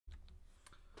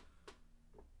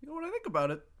You know, when I think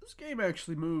about it, this game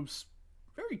actually moves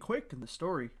very quick in the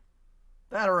story.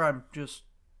 That or I'm just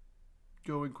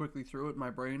going quickly through it. My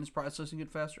brain is processing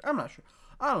it faster. I'm not sure.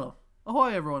 I don't know.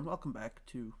 Ahoy, everyone. Welcome back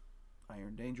to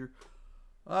Iron Danger.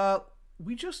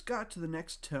 We just got to the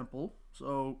next temple,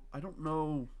 so I don't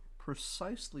know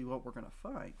precisely what we're going to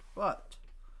find, but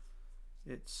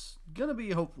it's going to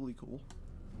be hopefully cool.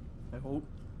 I hope.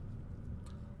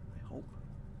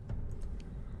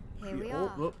 Here we Oh,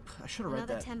 are. oh, I should have read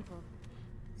Another that. temple.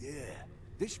 Yeah,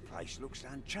 this place looks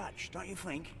untouched, don't you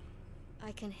think?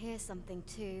 I can hear something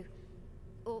too.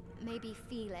 Or maybe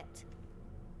feel it.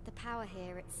 The power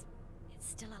here, it's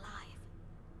still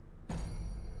alive.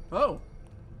 Oh.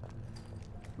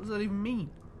 What does that even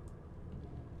mean?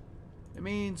 It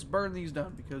means burn these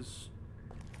down because...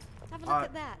 Have a look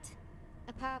at that.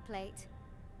 A power plate.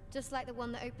 Just like the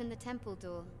one that opened the temple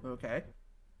door. Okay.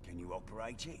 Can you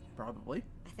operate it? Probably.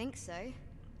 I think so.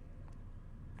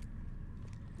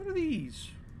 What are these?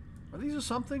 Are these a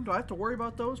something? Do I have to worry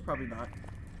about those? Probably not.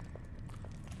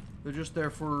 They're just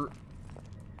there for...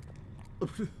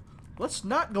 Let's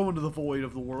not go into the void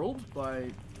of the world by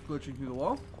glitching through the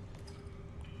wall.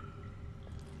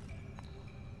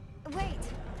 Wait!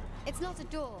 It's not a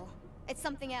door. It's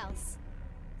something else.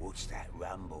 What's that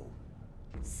rumble?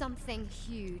 Something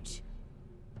huge.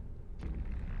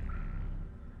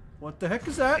 What the heck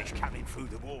is that? It's coming through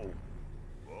the wall.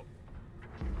 What?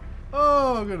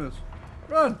 Oh, goodness.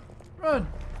 Run! Run!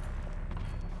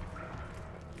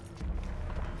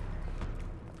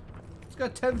 It's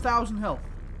got 10,000 health.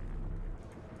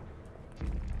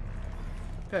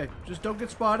 Okay, just don't get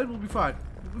spotted. We'll be fine.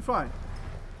 We'll be fine.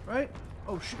 Right?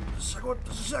 Oh, shoot. There's a second one.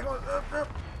 There's a second one.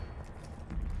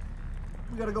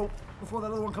 We gotta go before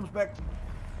that other one comes back.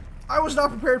 I was not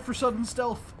prepared for sudden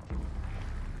stealth.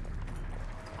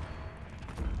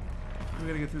 We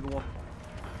gotta get through the wall.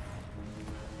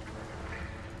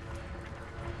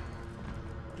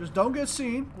 Just don't get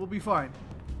seen. We'll be fine.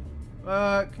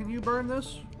 Can you burn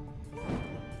this?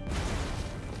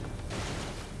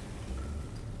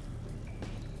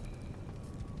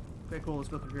 Okay, cool. Let's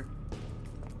go through here.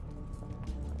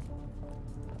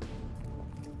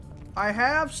 I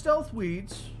have stealth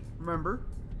weeds. Remember?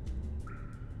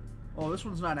 Oh, this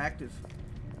one's not active.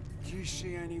 Do you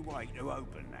see any way to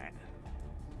open that?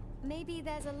 Maybe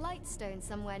there's a light stone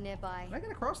somewhere nearby. Can I get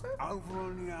across that? Over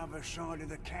on the other side of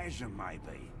the chasm,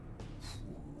 maybe.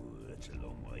 Ooh, that's a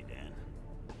long way down.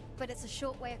 But it's a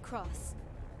short way across.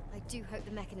 I do hope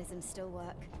the mechanisms still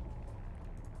work.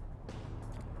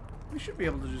 We should be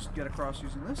able to just get across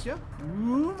using this, yeah?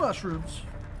 Ooh, mushrooms.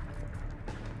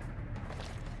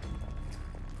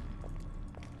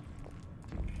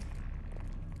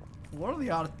 What are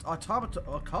the automatons?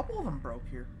 A couple of them broke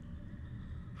here.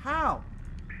 How?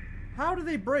 How do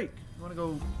they break? You want to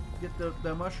go get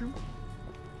the mushroom?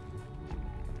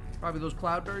 Probably those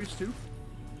cloudberries too.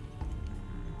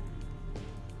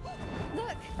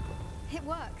 Look! It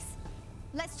works.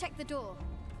 Let's check the door.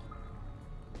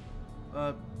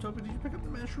 Toby, did you pick up the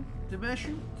mushroom? The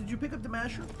mushroom? Did you pick up the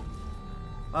mushroom?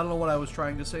 I don't know what I was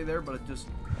trying to say there, but it just...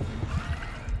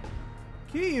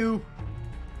 Kiyu!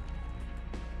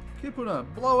 Kipuna,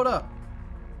 blow it up!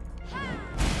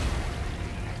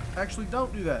 Actually,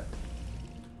 don't do that.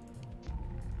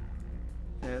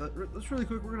 Okay, let's really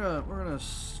quick. We're gonna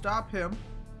stop him,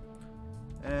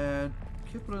 and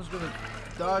Kipuna's gonna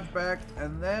dodge back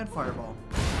and then fireball.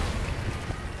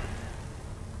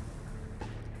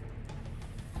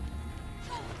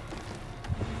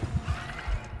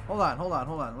 Hold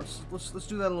on. Let's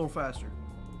do that a little faster.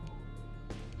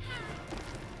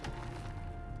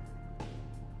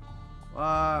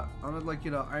 I'm gonna like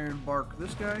iron bark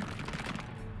this guy.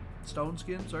 Stone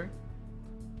skin, sorry.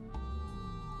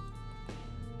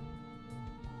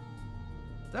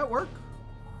 Did that work?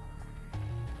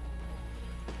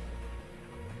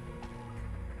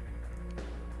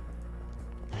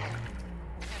 There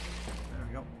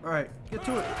we go. Alright, get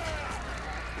to it.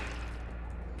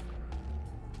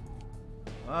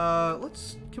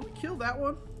 Can we kill that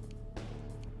one?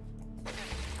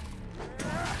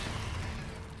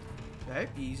 Okay,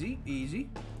 easy.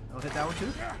 I'll hit that one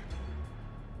too.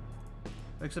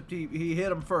 Except he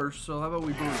hit him first, so how about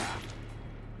we boom?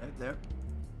 Right there.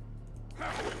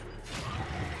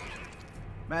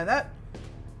 Man,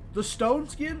 the stone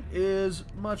skin is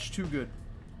much too good.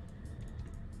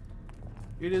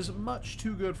 It is much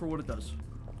too good for what it does.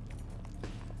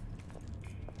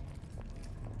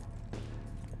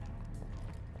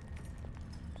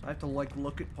 So I have to like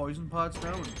look at poison pods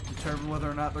now and determine whether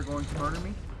or not they're going to murder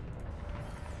me.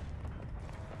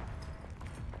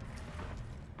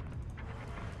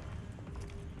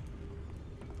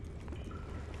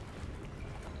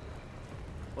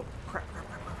 Oh, crap.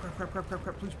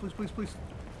 Please, please, please, please.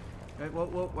 Okay, well,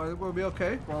 we'll be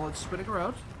okay while it's spinning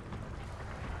around.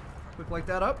 Quick, light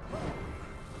that up.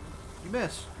 You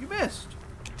missed. You missed.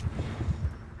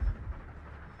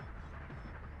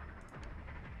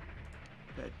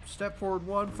 Okay, step forward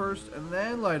one first, and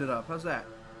then light it up. How's that?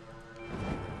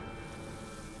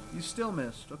 You still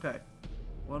missed. Okay.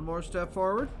 One more step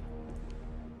forward.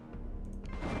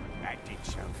 That did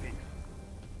something.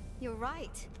 You're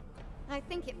right. I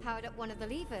think it powered up one of the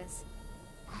levers.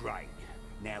 Great.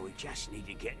 Now we just need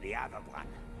to get the other one.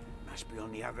 Must be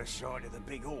on the other side of the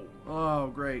big hall. Oh,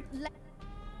 great.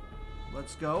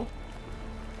 Let's go.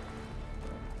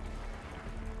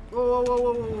 Whoa, whoa, whoa,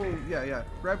 whoa, whoa, whoa. Yeah.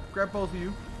 Grab both of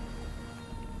you.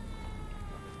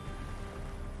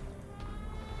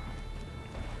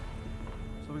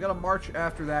 So we gotta march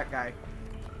after that guy.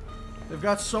 They've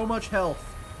got so much health.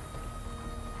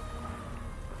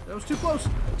 That was too close.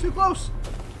 Too close.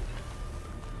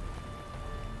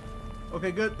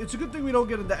 Okay, good. It's a good thing we don't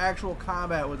get into actual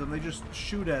combat with them. They just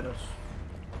shoot at us.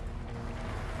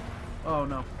 Oh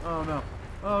no. Oh no.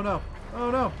 Oh no. Oh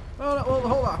no. Oh no. Well,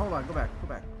 hold on. Go back.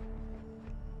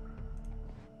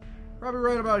 Probably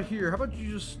right about here. How about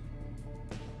you just...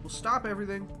 We'll stop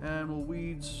everything and we'll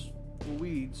weeds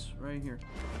right here.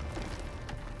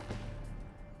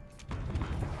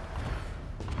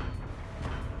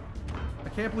 I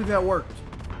can't believe that worked.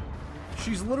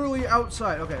 She's literally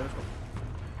outside. Okay, let's go.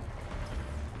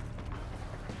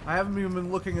 I haven't even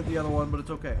been looking at the other one, but it's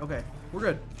okay. Okay, we're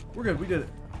good. We're good. We did it.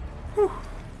 Whew.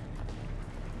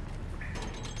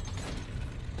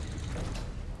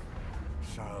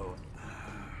 So,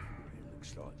 it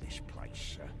looks like this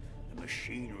place, the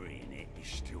machinery in it is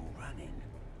still running.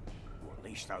 Or at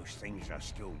least those things are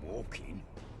still walking.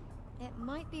 It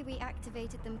might be we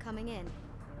activated them coming in.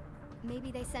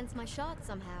 Maybe they sense my shard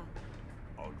somehow.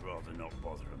 I'd rather not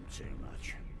bother them too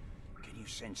much. Can you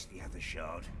sense the other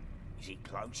shard? Is it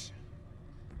close?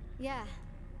 Yeah.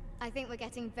 I think we're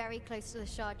getting very close to the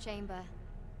shard chamber.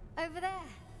 Over there,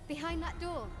 behind that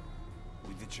door.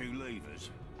 With the two levers?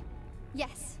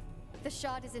 Yes. The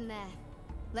shard is in there.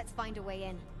 Let's find a way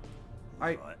in.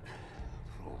 Right.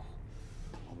 Oh,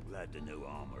 I'm glad the new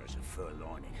armor has a fur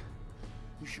lining.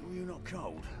 You sure you're not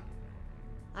cold?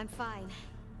 I'm fine.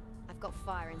 I've got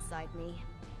fire inside me.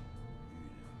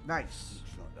 Nice.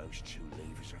 Looks like those two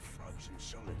levers are frozen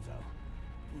solid, though.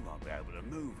 We might be able to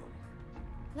move them.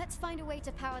 Let's find a way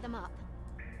to power them up.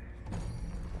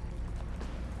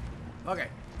 Okay.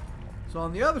 So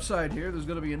on the other side here, there's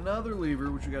going to be another lever,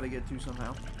 which we got to get to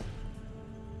somehow.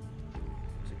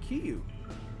 It's a key.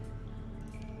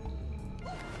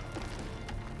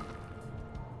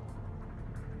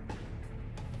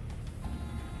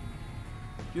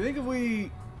 Do you think if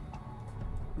we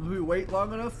wait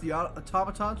long enough, the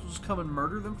automatons will just come and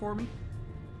murder them for me?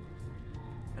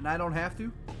 And I don't have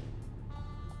to?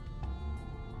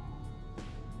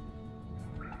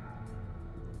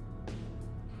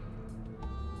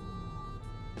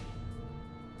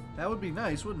 That would be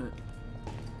nice, wouldn't it?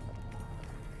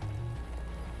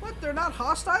 What? They're not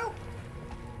hostile?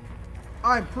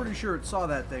 I'm pretty sure it saw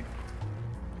that thing.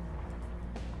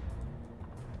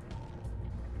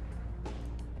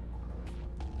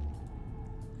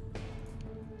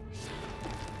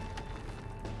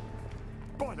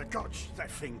 By the gods,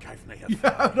 that thing gave me a...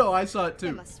 Yeah, no, I saw it They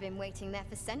too. must have been waiting there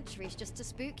for centuries just to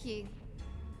spook you.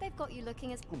 They've got you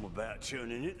looking as... I'm about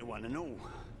turning into one and all.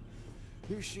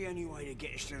 You see any way to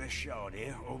get us to the shard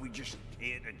here, or are we just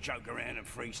here to joke around and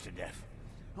freeze to death?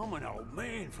 I'm an old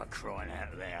man, for crying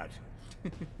out loud.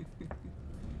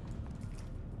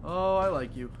 Oh, I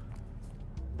like you.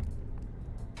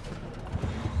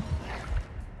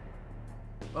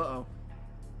 Uh-oh.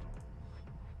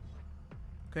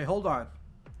 Okay, hold on.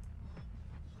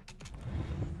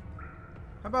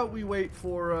 How about we wait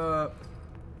for,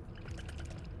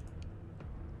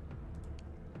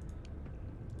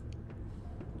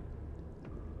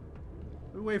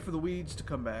 we wait for the weeds to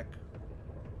come back.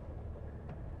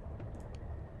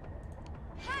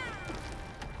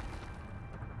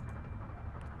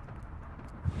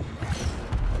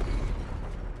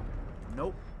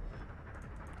 Nope.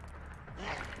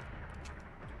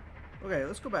 Okay,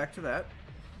 let's go back to that.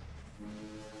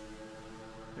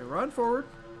 Okay, run forward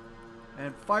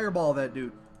and fireball that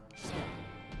dude.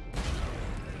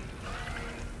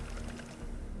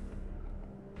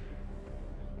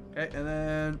 Okay, and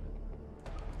then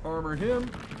armor him.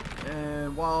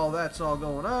 And while that's all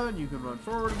going on, you can run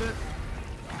forward a bit.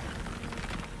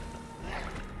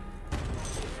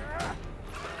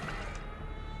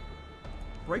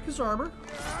 Break his armor.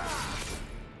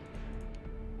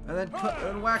 And then cut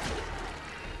and whack him.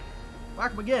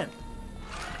 Whack him again.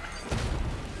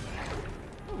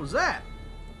 What was that?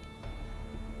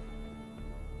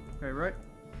 Okay, right.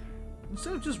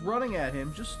 Instead of just running at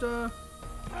him, just there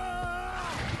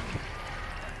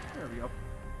we go.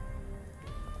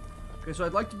 Okay, so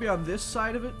I'd like to be on this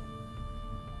side of it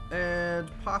and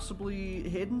possibly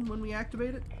hidden when we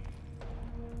activate it.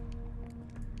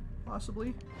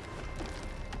 Possibly.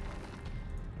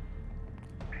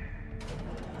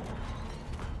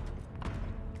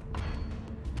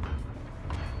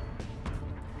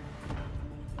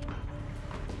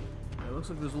 It looks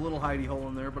like there's a little hidey hole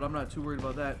in there, but I'm not too worried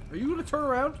about that. Are you going to turn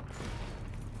around?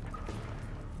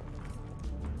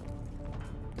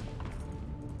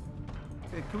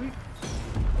 Okay, can we...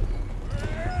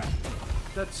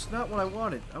 That's not what I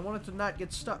wanted. I wanted to not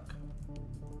get stuck.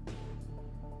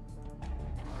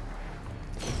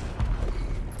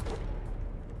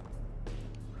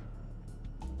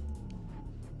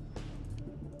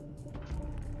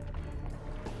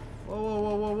 Whoa,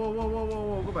 whoa, whoa, whoa, whoa, whoa, whoa, whoa,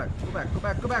 whoa, go back, go back, go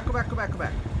back, go back, go back, go back, go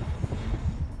back.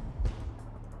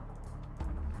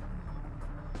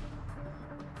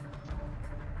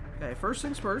 Okay, first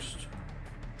things first.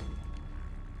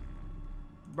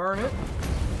 Burn it.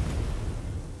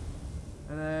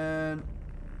 And then...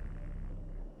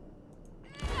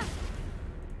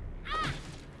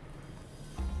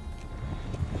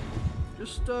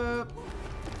 Just, we'll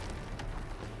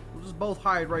just both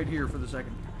hide right here for the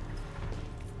second.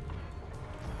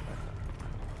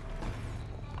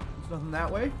 There's nothing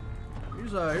that way.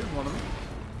 Here's one of them.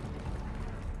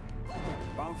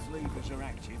 Both levers are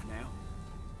active now.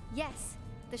 Yes,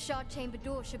 the shard chamber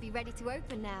door should be ready to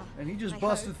open now. And he just I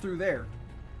busted hope. through there.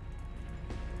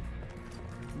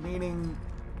 Meaning,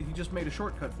 he just made a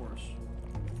shortcut for us.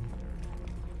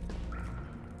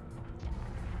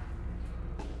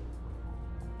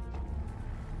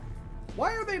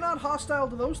 Why are they not hostile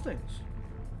to those things?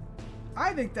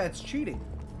 I think that's cheating.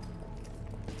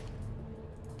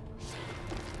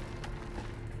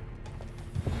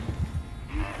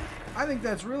 I think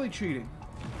that's really cheating.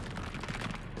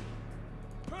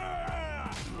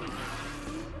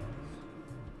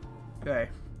 Okay.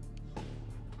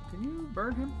 Can you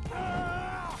burn him?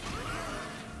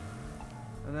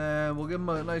 And then we'll give him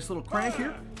a nice little crank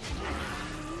here.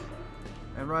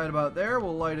 And right about there,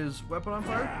 we'll light his weapon on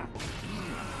fire.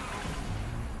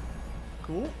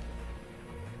 Cool.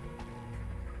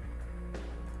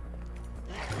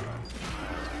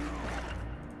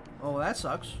 Oh, that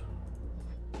sucks.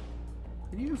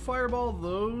 Can you fireball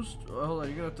those? Oh, hold on,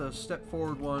 you're gonna have to step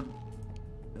forward one.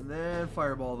 And then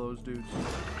fireball those dudes.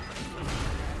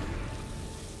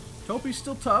 Topi's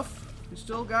still tough. He's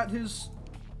still got his...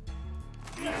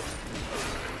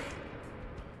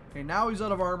 Okay, now he's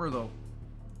out of armor, though.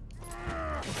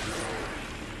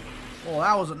 Oh,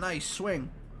 that was a nice swing.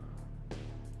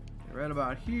 Okay, right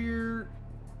about here.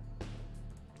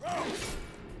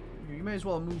 You may as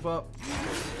well move up.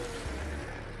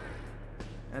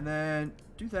 And then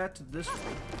do that to this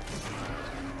one.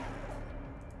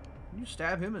 Can you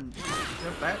stab him and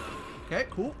jump back? Okay,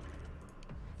 cool.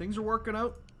 Things are working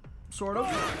out. Sort of.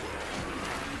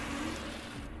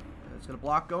 It's got a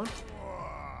block going.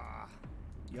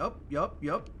 Yup, yup,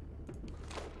 yup.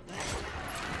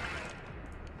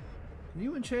 Can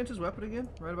you enchant his weapon again?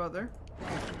 Right about there.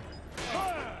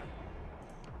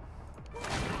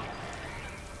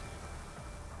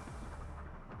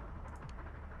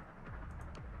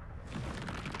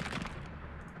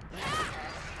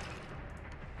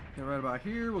 Okay, right about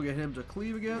here. We'll get him to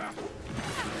cleave again.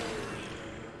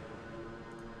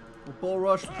 We'll bull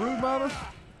rush the brood mama.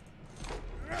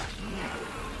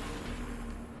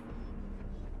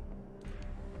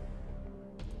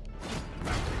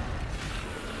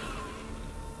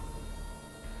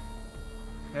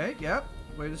 Okay, yep.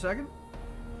 Wait a second.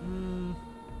 Can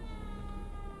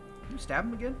you stab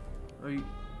him again? Or you,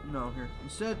 no, here.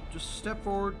 Instead, just step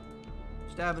forward,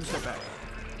 stab and step back.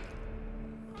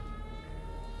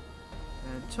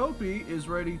 And Topi is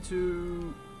ready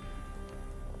to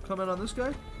come in on this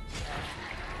guy.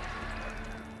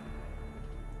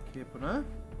 Kipana.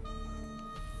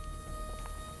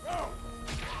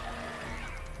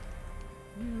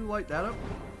 You light that up.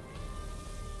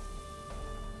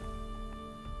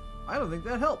 I don't think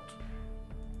that helped.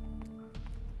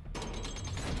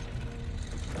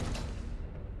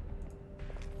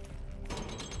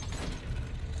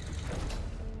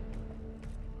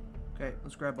 Okay,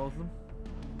 let's grab both of them.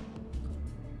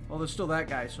 Well, there's still that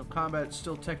guy, so combat's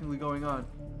still technically going on.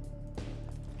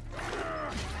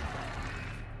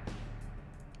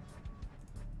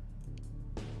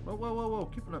 Whoa, whoa, whoa, whoa,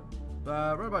 keeping up.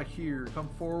 Right about here, come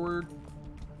forward.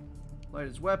 Light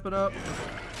his weapon up.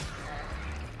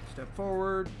 Step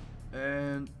forward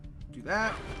and do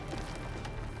that.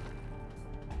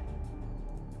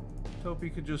 Hope he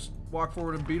could just walk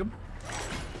forward and beat him.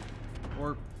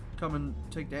 Or come and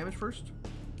take damage first.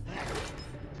 And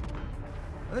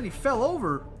then he fell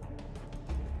over.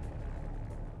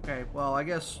 Okay, well, I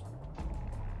guess...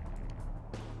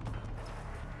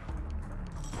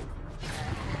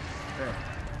 Okay.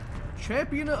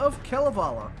 Champion of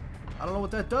Kalevala. I don't know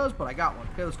what that does, but I got one.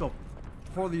 Okay, let's go.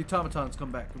 Before the automatons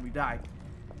come back and we die.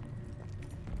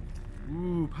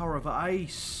 Ooh, power of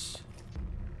ice.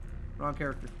 Wrong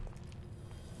character.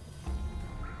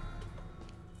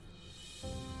 I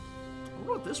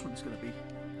wonder what this one's gonna be.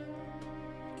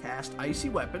 Cast icy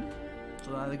weapon.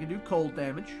 So now they can do cold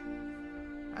damage.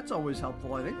 That's always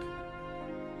helpful, I think.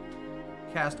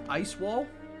 Cast ice wall.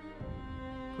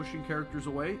 Pushing characters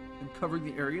away and covering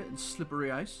the area in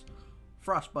slippery ice.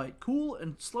 Frostbite. Cool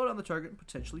and slow down the target and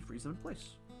potentially freeze them in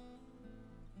place.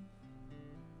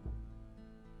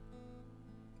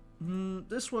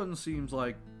 This one seems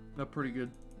like a pretty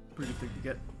good thing to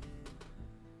get.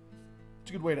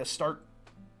 It's a good way to start.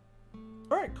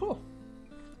 Alright, cool.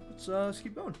 Let's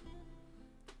keep going.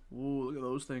 Ooh, look at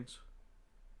those things.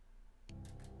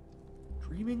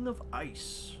 Dreaming of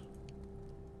ice.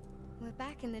 We're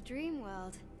back in the dream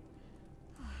world.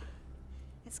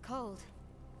 It's cold.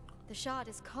 The shard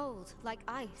is cold, like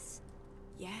ice.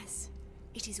 Yes,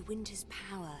 it is winter's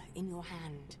power in your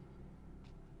hand.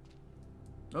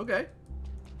 Okay.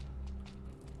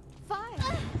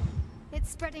 Fire!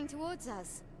 It's spreading towards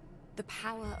us. The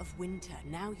power of winter,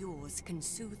 now yours, can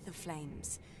soothe the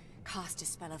flames. Cast a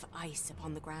spell of ice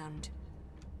upon the ground.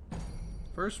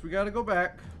 First, we gotta go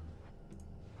back.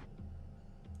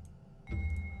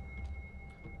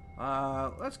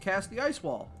 Let's cast the ice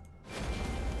wall.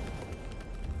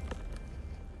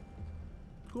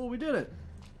 Cool, we did it.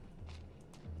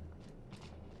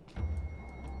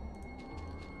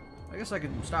 I guess I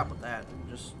can stop with that and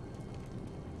just...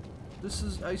 This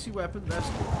is icy weapon, that's...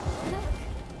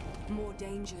 More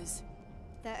dangers.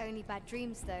 They're only bad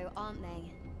dreams though, aren't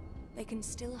they? They can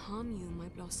still harm you, my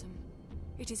blossom.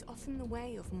 It is often the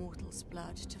way of mortals'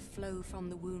 blood to flow from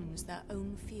the wounds their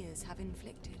own fears have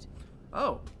inflicted.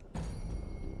 Oh.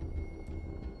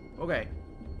 Okay,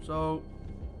 so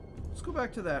let's go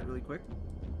back to that really quick.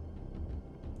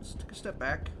 Let's take a step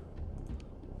back.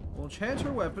 We'll enchant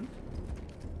her weapon.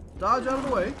 Dodge out of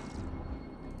the way.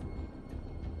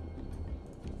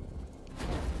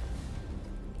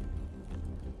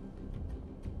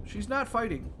 She's not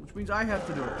fighting, which means I have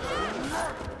to do it.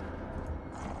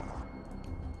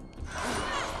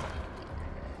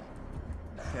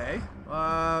 Okay.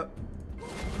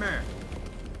 Meh.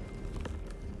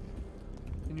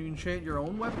 Can you enchant your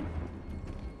own weapon?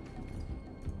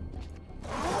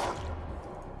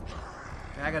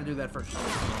 Okay, I gotta do that first.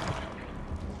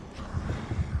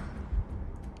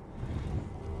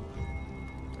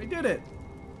 I did it!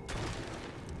 I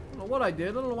don't know what I did.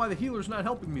 I don't know why the healer's not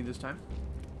helping me this time.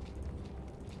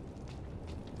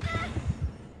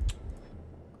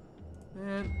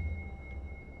 Man,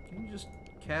 can you just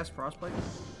cast Frostbite?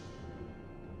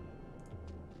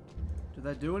 Did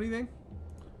that do anything?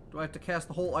 Do I have to cast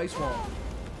the whole ice wall?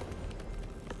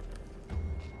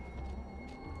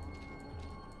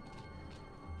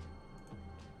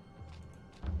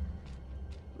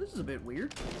 This is a bit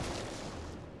weird.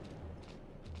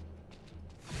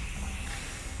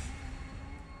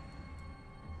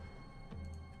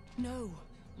 No,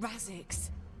 Razix.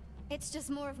 It's just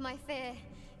more of my fear.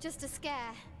 Just a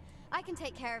scare. I can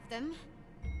take care of them.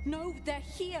 No, they're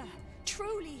here.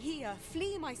 Truly here.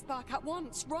 Flee, my spark, at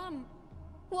once. Run.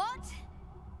 What?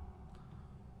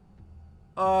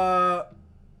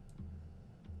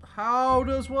 How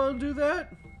does one do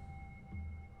that?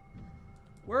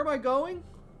 Where am I going?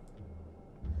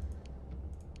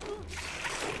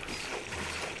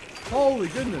 Holy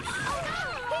goodness.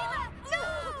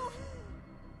 No!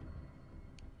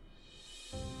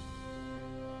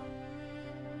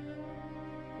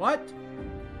 What?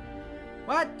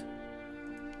 What?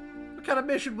 What kind of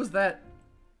mission was that?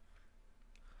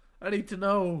 I need to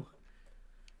know.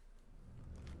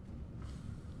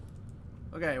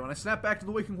 Okay, when I snapped back to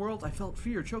the waking world, I felt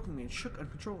fear choking me and shook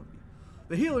uncontrollably.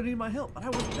 The healer needed my help, but I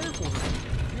wasn't there for her.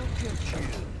 Look at you.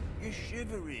 You're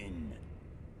shivering.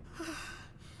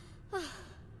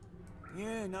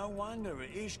 Yeah, no wonder.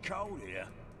 It is cold here.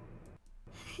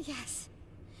 Yes.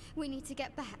 We need to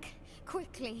get back.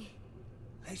 Quickly.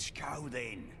 Let's go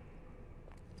then.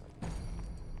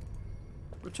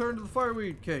 Return to the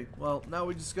fireweed. Okay, well, now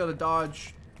we just gotta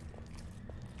dodge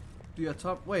the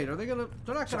top. Wait, are they gonna...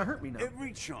 They're not gonna hurt me now.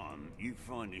 Every time you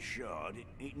find a shard,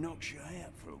 it knocks you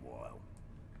out for a while.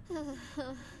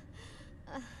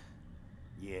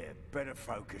 Yeah, better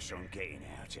focus on getting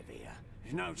out of here.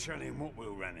 There's no telling what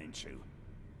we'll run into.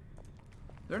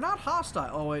 They're not hostile.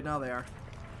 Oh, wait, now they are.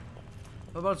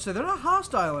 I was about to say, they're not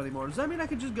hostile anymore. Does that mean I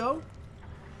can just go?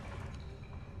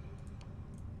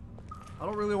 I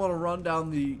don't really want to run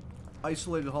down the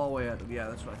isolated hallway at them. Yeah,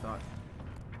 that's what I thought.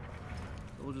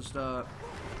 We'll just, although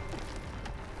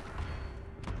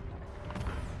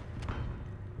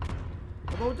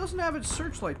it doesn't have its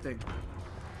searchlight thing.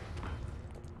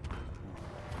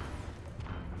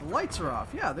 The lights are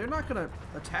off. Yeah, they're not gonna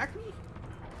attack me?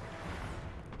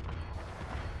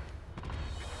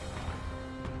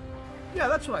 Yeah,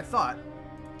 that's what I thought.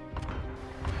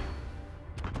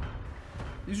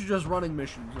 These are just running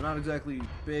missions. They're not exactly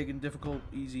big and difficult,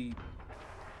 easy.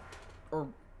 Or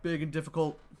big and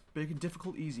difficult,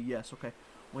 easy. Yes, okay.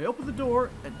 We opened the door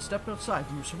and stepped outside.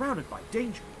 We were surrounded by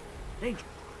danger. Danger.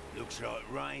 Looks like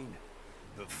rain,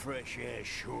 but fresh air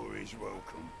sure is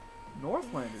welcome.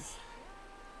 Northlanders.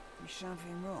 Is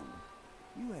something wrong?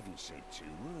 You haven't said 2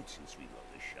 words since we got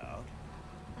the shard.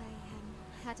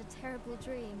 I had a terrible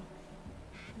dream.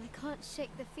 And I can't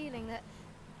shake the feeling that...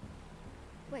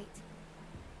 Wait.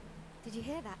 Did you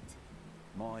hear that?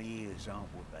 My ears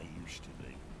aren't what they used to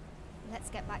be. Let's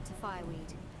get back to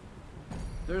Fireweed.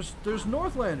 There's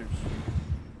Northlanders.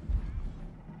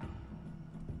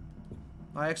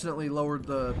 I accidentally lowered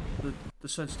the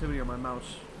sensitivity on my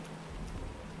mouse.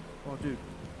 Oh, dude.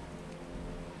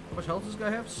 How much health does this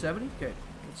guy have? 70? Okay.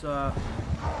 It's, okay,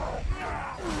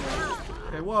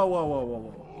 whoa, whoa, whoa, whoa,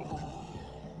 whoa.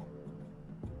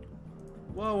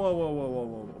 Whoa, whoa, whoa, whoa, whoa,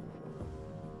 whoa.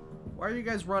 Why are you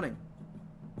guys running?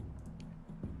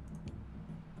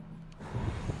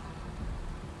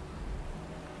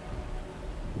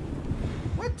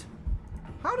 What?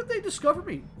 How did they discover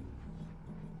me?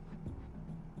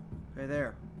 Okay,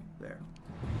 there. There.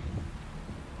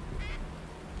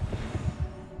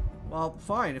 Well,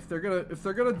 fine. If they're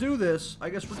gonna do this, I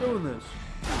guess we're doing this.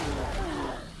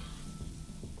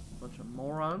 Bunch of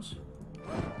morons.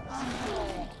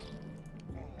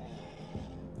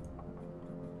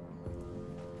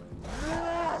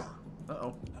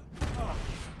 Uh-oh.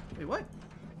 Wait, what?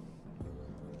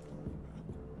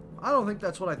 I don't think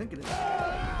that's what I think it is.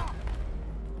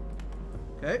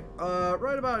 Okay,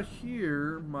 right about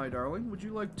here, my darling, would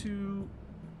you like to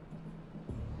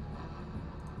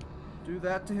do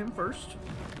that to him first?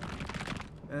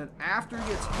 And after he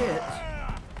gets hit,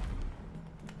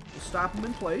 we'll stop him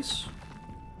in place.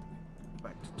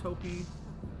 Back to Topi.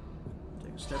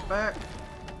 Take a step back.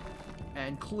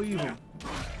 And cleave him.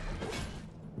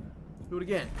 Do it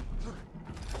again.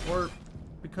 Or,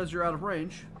 because you're out of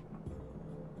range.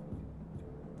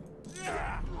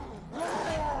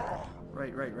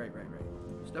 Right.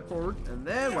 Step forward, and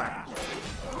then whack.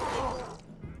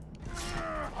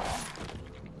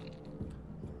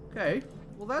 Okay,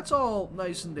 well that's all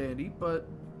nice and dandy, but...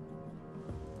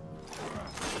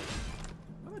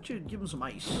 How about you give him some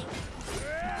ice?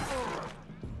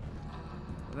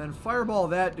 And then fireball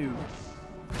that dude.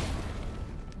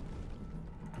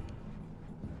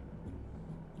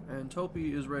 And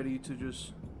Topi is ready to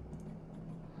just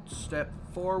step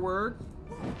forward.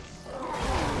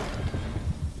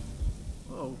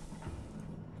 Oh.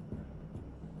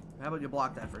 How about you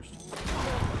block that first?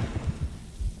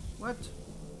 What?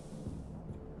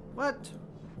 What?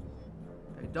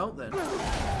 Okay, don't then.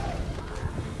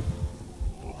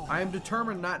 I am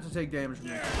determined not to take damage from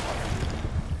this.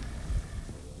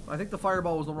 I think the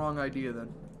fireball was the wrong idea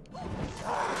then.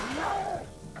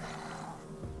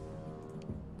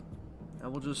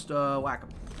 And we'll just whack him.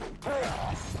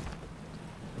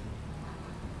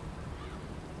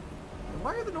 And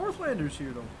why are the Northlanders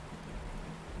here though?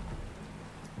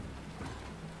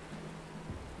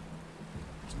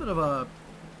 It's a bit of a...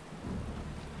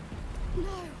 No!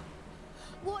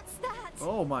 What's that?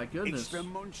 Oh my goodness. It's the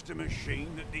monster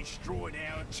machine that destroyed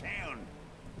our town.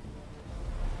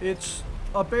 It's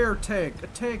a bear tank. A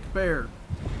tank bear.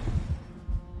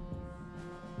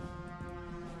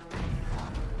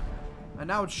 And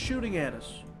now it's shooting at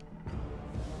us.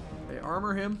 Okay,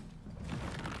 armor him.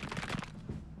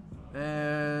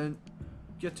 And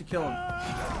get to kill him.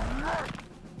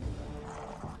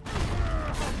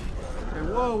 Okay,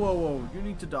 whoa. You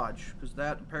need to dodge, because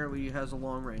that apparently has a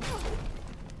long range.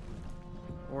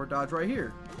 Or dodge right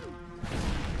here.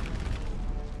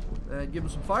 And give him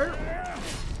some fire.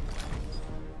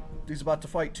 He's about to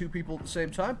fight 2 people at the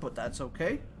same time, but that's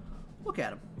okay. Look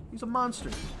at him. He's a monster.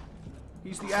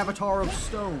 He's the avatar of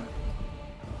stone.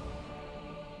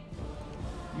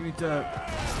 You need to...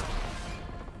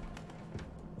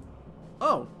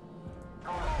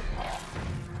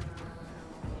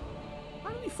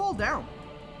 fall down?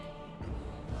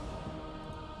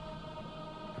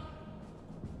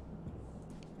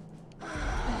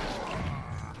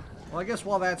 Well, I guess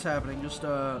while that's happening, just,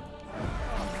 we'll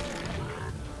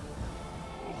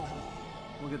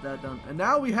get that done. And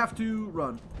now we have to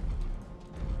run.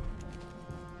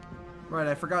 Right,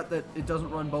 I forgot that it doesn't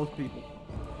run both people.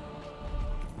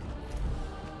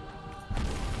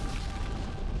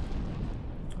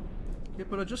 Yeah,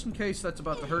 but just in case that's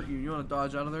about to hurt you, you want to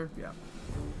dodge out of there? Yeah.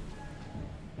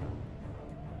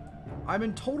 I'm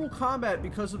in total combat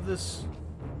because of this.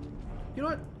 You know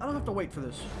what? I don't have to wait for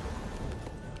this.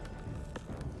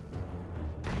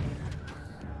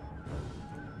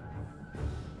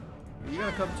 You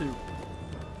gotta come too.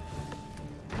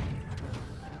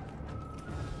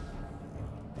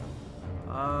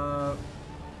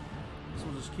 So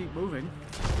we'll just keep moving.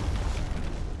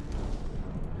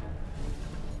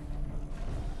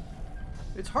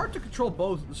 It's hard to control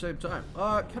both at the same time.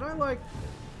 Can I, like...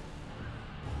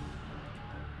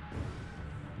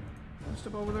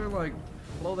 step over there, like,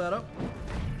 blow that up?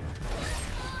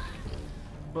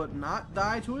 But not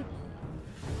die to it?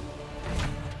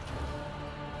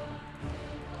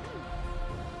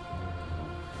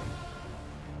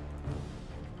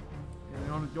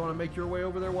 You want to make your way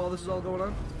over there while this is all going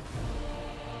on?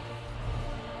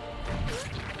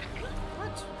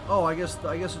 What? Oh, I guess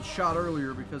it shot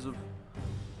earlier because of...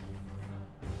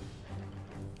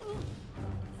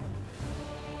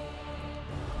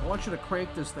 I want you to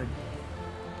crank this thing.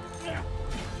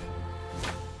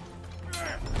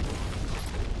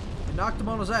 You knocked him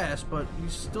on his ass, but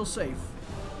he's still safe.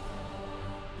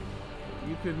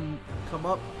 You can come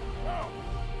up.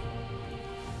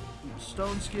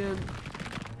 Stone skin.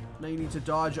 Now you need to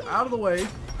dodge out of the way.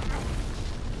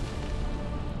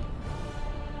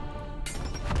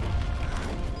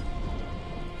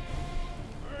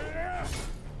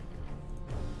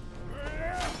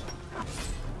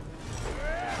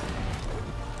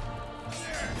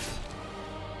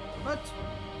 What?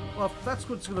 Well, if that's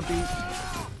what it's gonna be.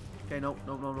 Okay, no.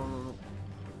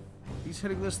 He's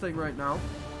hitting this thing right now.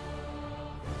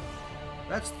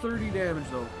 That's 30 damage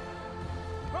though.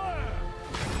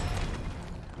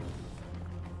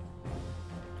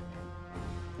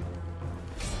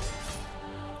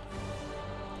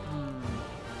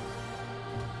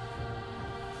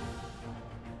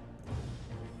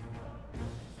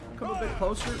 Come a bit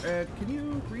closer, and can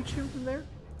you reach him from there?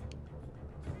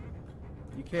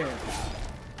 You can.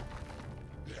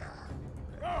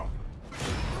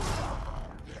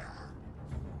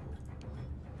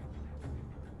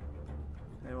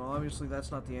 Okay, well, obviously that's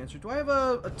not the answer. Do I have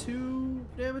a 2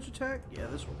 damage attack? Yeah,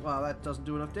 this one. Wow, that doesn't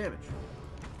do enough damage.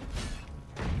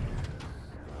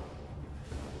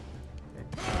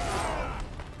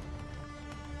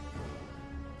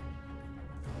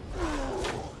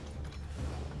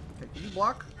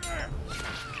 Block.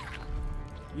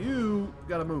 You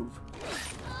gotta move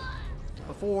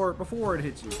before it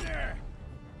hits you.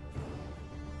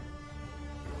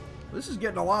 This is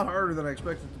getting a lot harder than I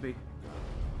expected it to be.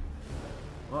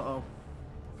 Uh-oh.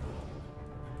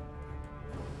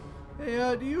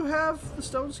 Hey, do you have the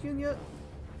stone skin yet?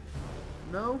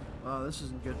 No? Oh, this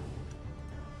isn't good.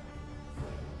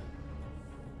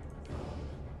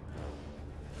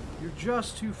 You're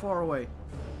just too far away.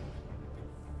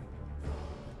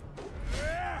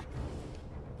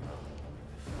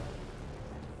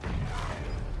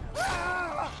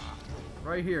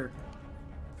 Right here.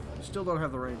 You still don't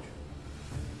have the range.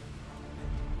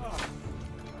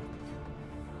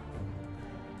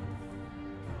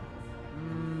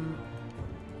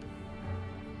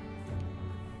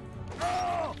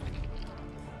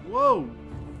 Whoa!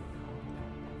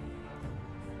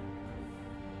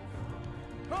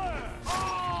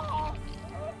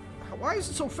 Why is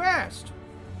it so fast?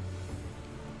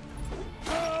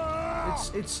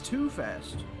 It's too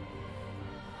fast.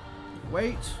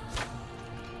 Wait.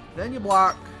 Then you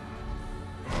block.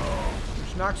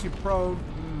 Which knocks you prone.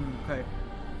 Okay.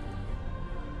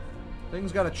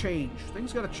 Things gotta change.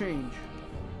 Things gotta change.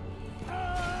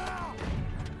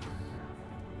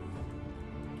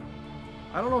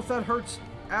 I don't know if that hurts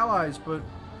allies, but...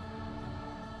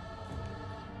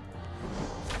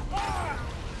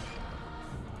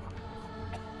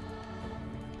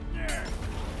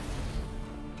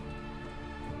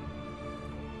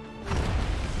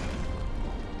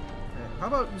 How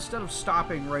about instead of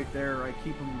stopping right there, I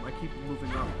keep him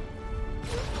moving up.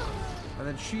 And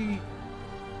then she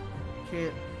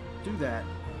can't do that.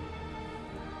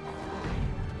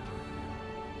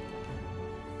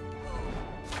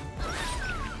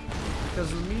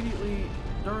 Because immediately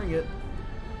during it...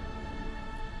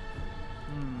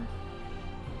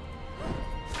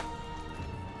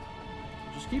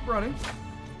 keep running.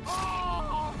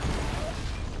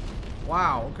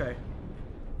 Wow, okay.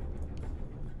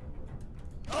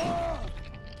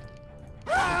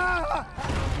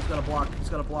 He's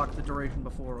gotta block the duration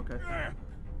before, okay.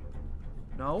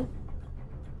 No?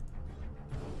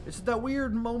 It's that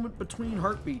weird moment between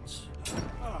heartbeats.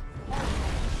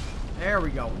 There we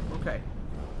go. Okay.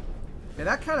 Yeah,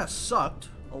 that kind of sucked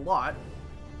a lot.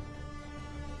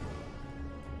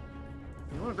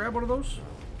 You want to grab one of those?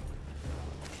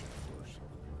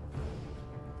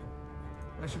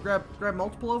 I should grab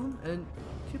multiple of them. And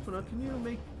Kipuna, can you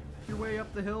make your way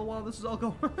up the hill while this is all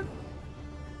going on?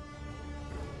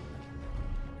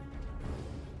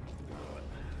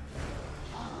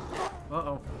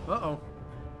 Uh-oh. Uh-oh.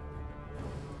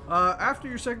 After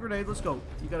your second grenade, let's go.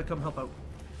 You gotta come help out.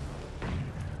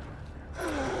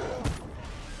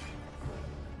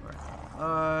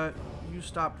 Alright. You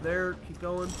stop there. Keep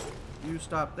going. You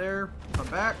stop there. Come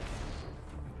back.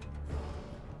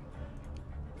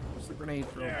 What's the grenade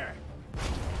throw?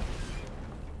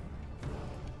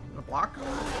 Gonna block?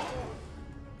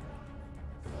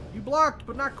 You blocked,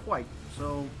 but not quite.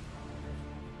 So,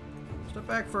 step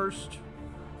back first.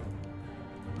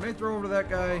 Grenade throw over to that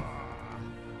guy.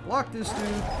 Block this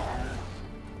dude.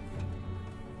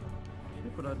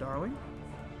 Kipuna, darling.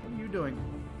 What are you doing?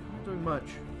 Not doing much.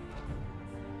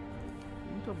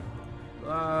 You need to,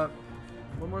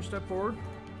 one more step forward.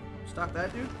 Stop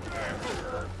that dude.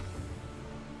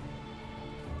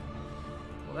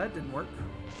 Well, that didn't work.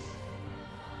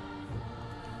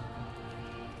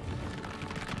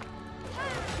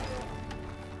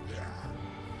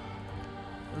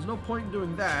 There's no point in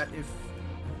doing that if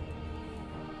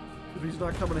he's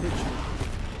not coming to hit you.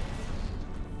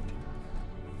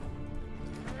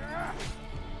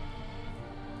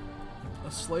 A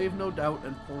slave, no doubt,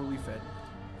 and poorly fed.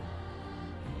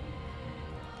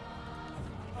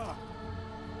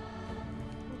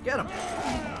 Get him!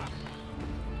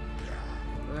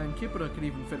 And Kipuna can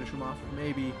even finish him off.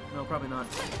 Maybe. No, probably not.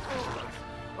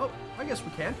 Oh, I guess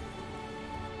we can.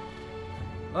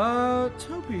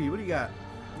 Topi, what do you got?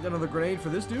 You got another grenade for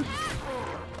this dude?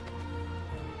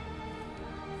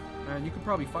 And you can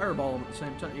probably fireball him at the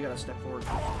same time. You gotta step forward.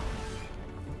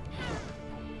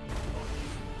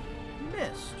 You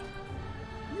missed.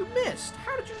 You missed.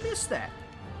 How did you miss that?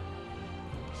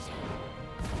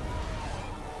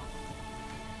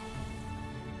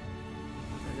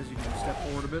 I guess you can step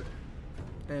forward a bit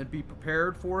and be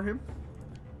prepared for him.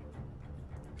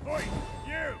 Oi,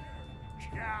 you!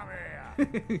 Come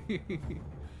here!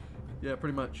 Yeah,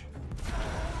 pretty much.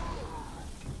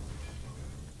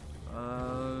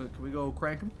 Can we go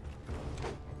crank him?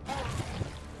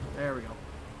 There we go.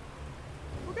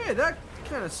 Okay, that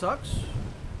kind of sucks.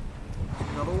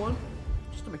 Another one.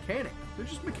 Just a mechanic. They're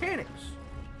just mechanics.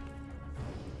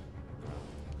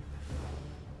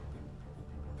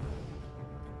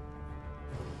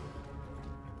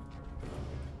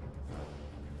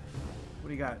 What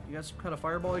do you got? You got some kind of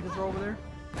fireball you can throw over there?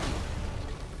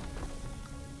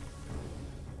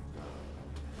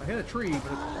 I hit a tree,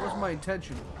 but it wasn't my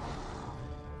intention.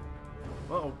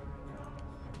 Uh-oh.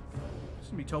 This is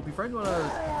gonna be Topi friend.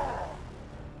 Wanna...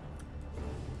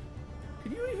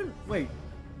 Can you even... Wait.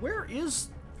 Where is...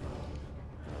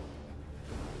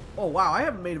 Oh, wow. I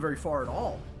haven't made it very far at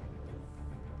all.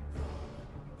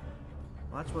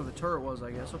 Well, that's where the turret was,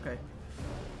 I guess. Okay.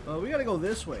 We gotta go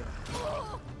this way.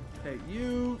 Okay,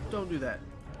 you... Don't do that.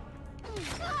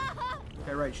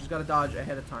 Okay, right. She's gotta dodge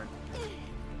ahead of time.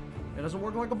 It doesn't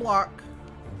work like a block.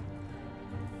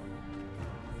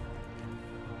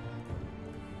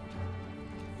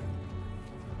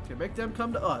 Okay, make them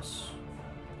come to us.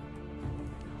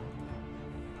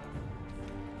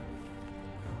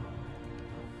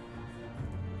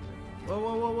 Whoa,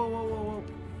 whoa, whoa, whoa, whoa, whoa, whoa.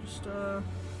 Just,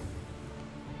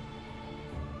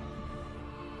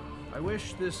 I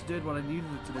wish this did what I needed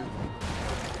it to do.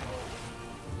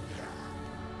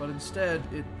 But instead,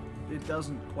 it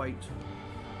doesn't quite.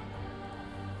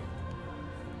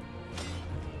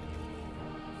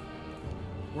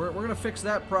 We're gonna fix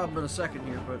that problem in a second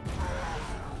here, but...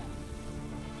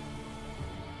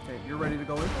 Okay, you're ready to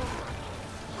go in?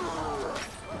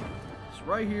 So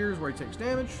right here is where he takes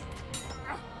damage.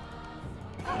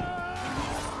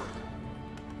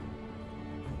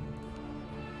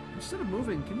 Instead of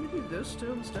moving, can you do this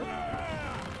too instead?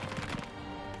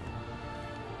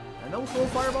 And they'll throw a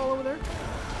fireball over there?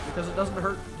 Because it doesn't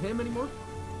hurt him anymore?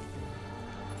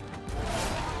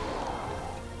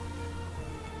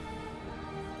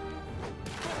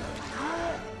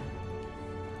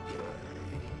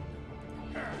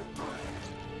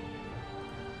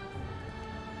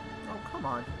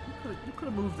 Come on. You could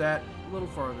have moved that a little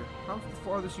farther. How the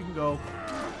farthest you can go?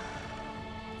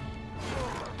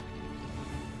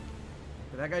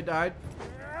 Okay, that guy died.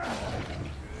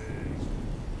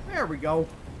 There we go.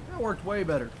 That worked way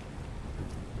better.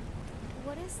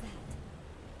 What is that?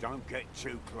 Don't get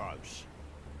too close.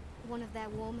 One of their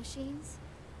war machines?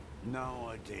 No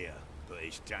idea, but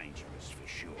it's dangerous for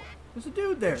sure. There's a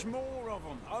dude there. There's more of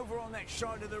them over on that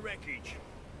side of the wreckage.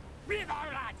 We're the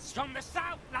lads from the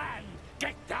Southland!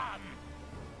 Get them!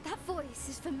 That voice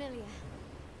is familiar.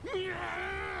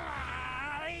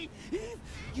 If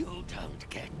you don't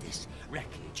get this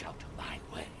wreckage out of my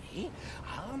way,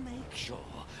 I'll make sure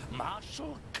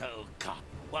Marshal Colcott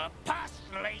will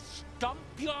personally stomp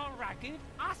your ragged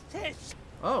asses!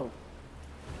 Oh.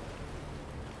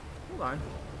 Hold on.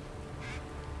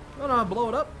 No, blow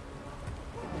it up.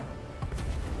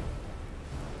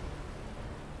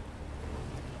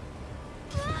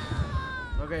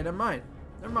 Okay, never mind.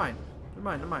 Never mind.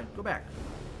 Go back.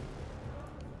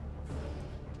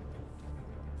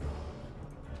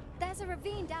 There's a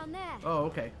ravine down there. Oh,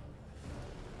 okay.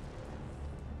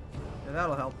 Yeah,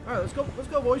 that'll help. All right, let's go. Let's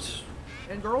go, boys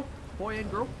and girl, boy and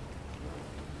girl.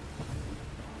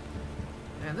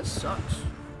 Man, this sucks.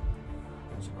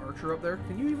 There's an archer up there.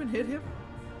 Can you even hit him?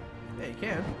 Yeah, you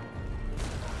can.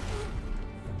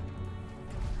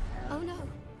 Oh no.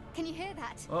 Can you hear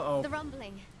that? Uh-oh. The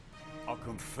rumbling. I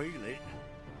can feel it.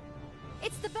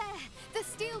 It's the bear! The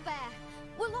steel bear!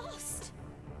 We're lost!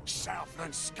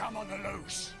 Southland scum on the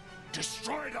loose.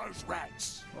 Destroy those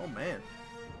rats. Oh man,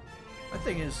 that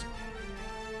thing is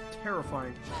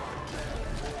terrifying.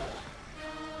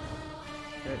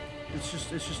 Okay, it's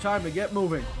just time to get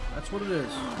moving. That's what it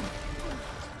is.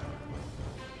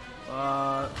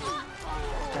 Okay,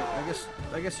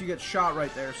 I guess you get shot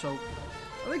right there. So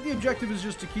I think the objective is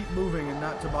just to keep moving and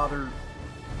not to bother.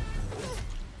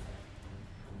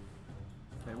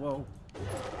 Okay, whoa.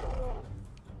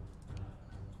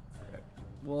 Okay,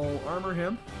 we'll armor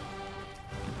him.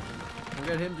 We'll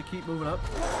get him to keep moving up.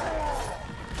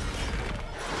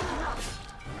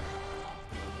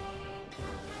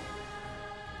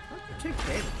 How'd you take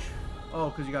damage? Oh,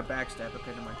 because you got backstab.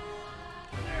 Okay, never mind.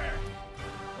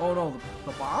 Oh no,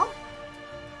 the bomb?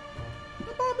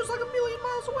 The bomb is like a million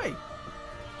miles away.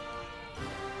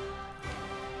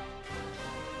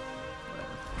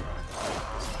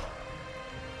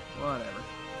 Whatever.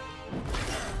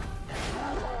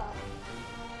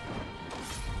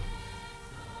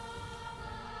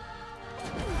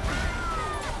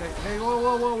 Hey,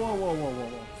 whoa.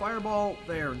 Fireball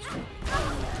there instead.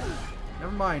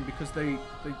 Never mind, because they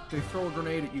throw a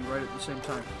grenade at you right at the same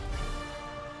time.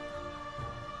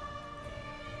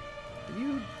 Can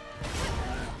you...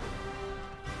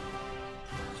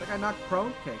 Is that guy knocked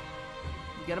prone? Okay.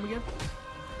 You get him again?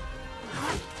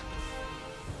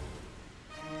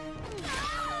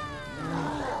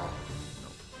 No.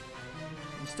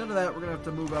 Instead of that, we're gonna have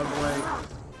to move out of the way.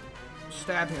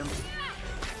 Stab him.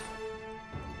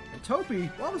 And Topi,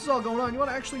 while this is all going on, you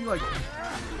want to actually, like,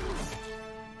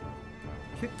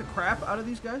 kick the crap out of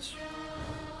these guys?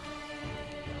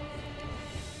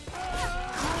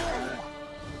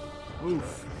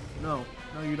 Oof. No,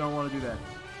 you don't want to do that.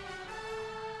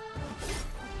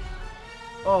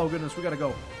 Oh goodness, we gotta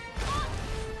go.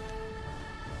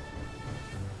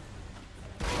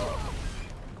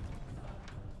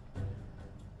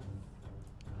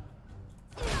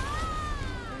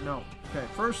 No. Okay,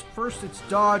 first it's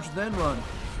dodge, then run.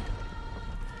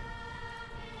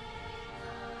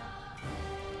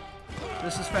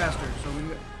 This is faster, so we...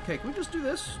 Okay, can we just do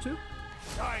this, too?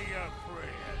 Say your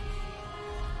prayers.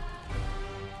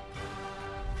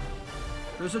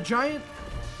 There's a giant,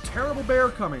 terrible bear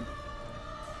coming.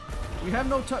 We have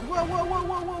no time... Whoa,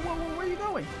 where are you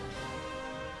going?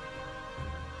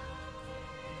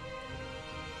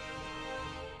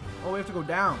 Oh, we have to go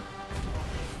down.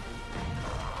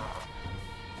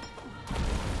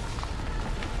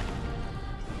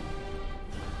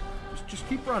 Just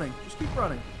keep running. Just keep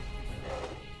running.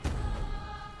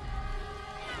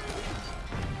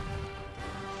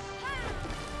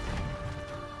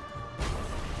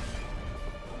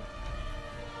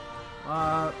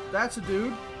 That's a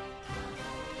dude.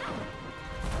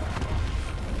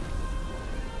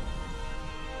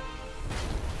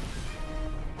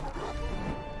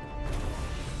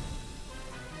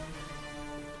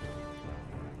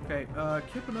 Okay,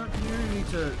 Kippenut, you need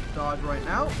to dodge right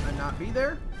now and not be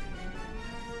there.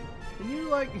 Can you,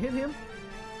 like, hit him?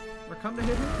 Or come to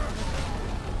hit him?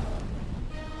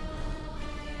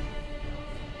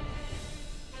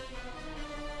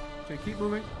 Okay, keep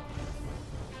moving.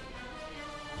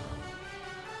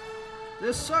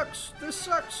 This sucks. This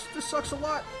sucks. This sucks a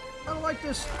lot. I don't like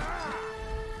this.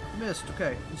 Missed.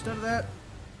 Okay. Instead of that,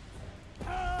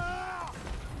 a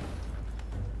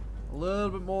little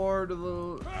bit more to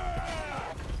the...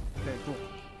 Okay, cool.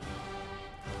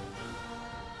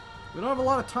 We don't have a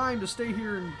lot of time to stay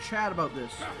here and chat about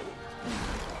this.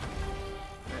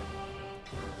 Okay.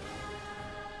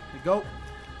 Okay, go.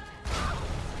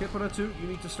 Kipuna-2, you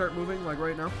need to start moving, like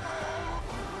right now.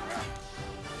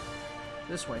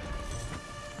 This way.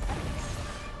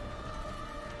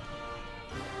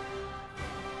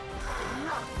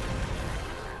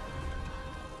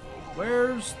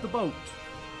 Where's the boat?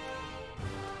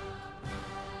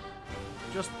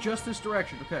 Just this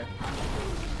direction, okay.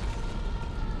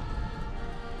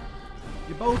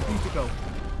 You both need to go.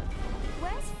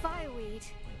 Where's Fireweed?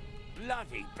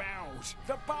 Bloody bells!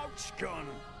 The boat's gone!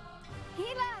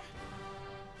 Healer!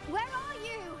 Where are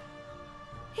you?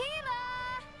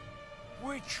 Healer!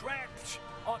 We're trapped!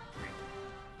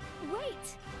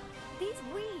 Wait! These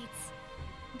weeds.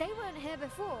 They weren't here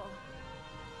before.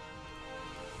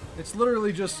 It's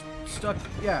literally just stuck.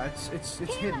 Yeah, it's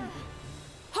hidden.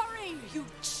 Hurry, you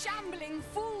shambling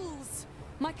fools!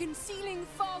 My concealing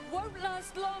fog won't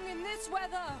last long in this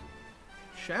weather.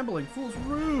 Shambling fools,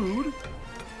 rude.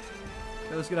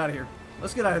 Okay, let's get out of here.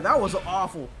 Let's get out of here. That was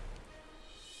awful.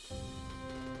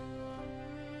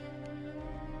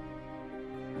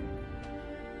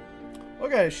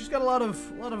 Okay, she's got a lot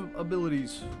of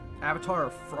abilities. Avatar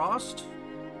of Frost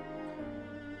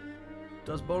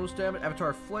does bonus damage. Avatar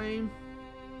of Flame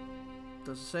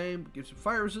does the same. Gives some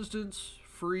fire resistance.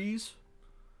 Freeze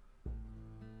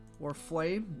or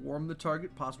Flame. Warm the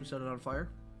target. Possibly set it on fire.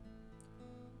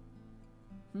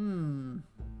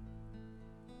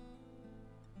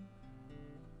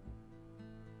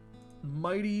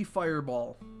 Mighty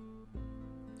Fireball.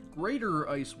 Greater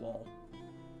Ice Wall.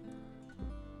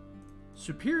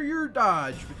 Superior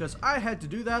Dodge, because I had to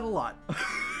do that a lot.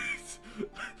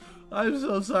 I'm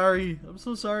so sorry. I'm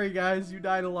so sorry, guys. You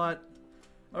died a lot.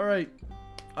 Alright.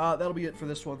 That'll be it for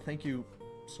this one. Thank you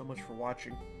so much for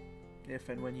watching. If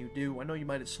and when you do. I know you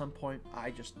might at some point.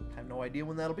 I just have no idea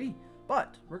when that'll be.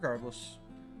 But, regardless,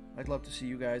 I'd love to see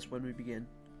you guys when we begin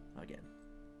again.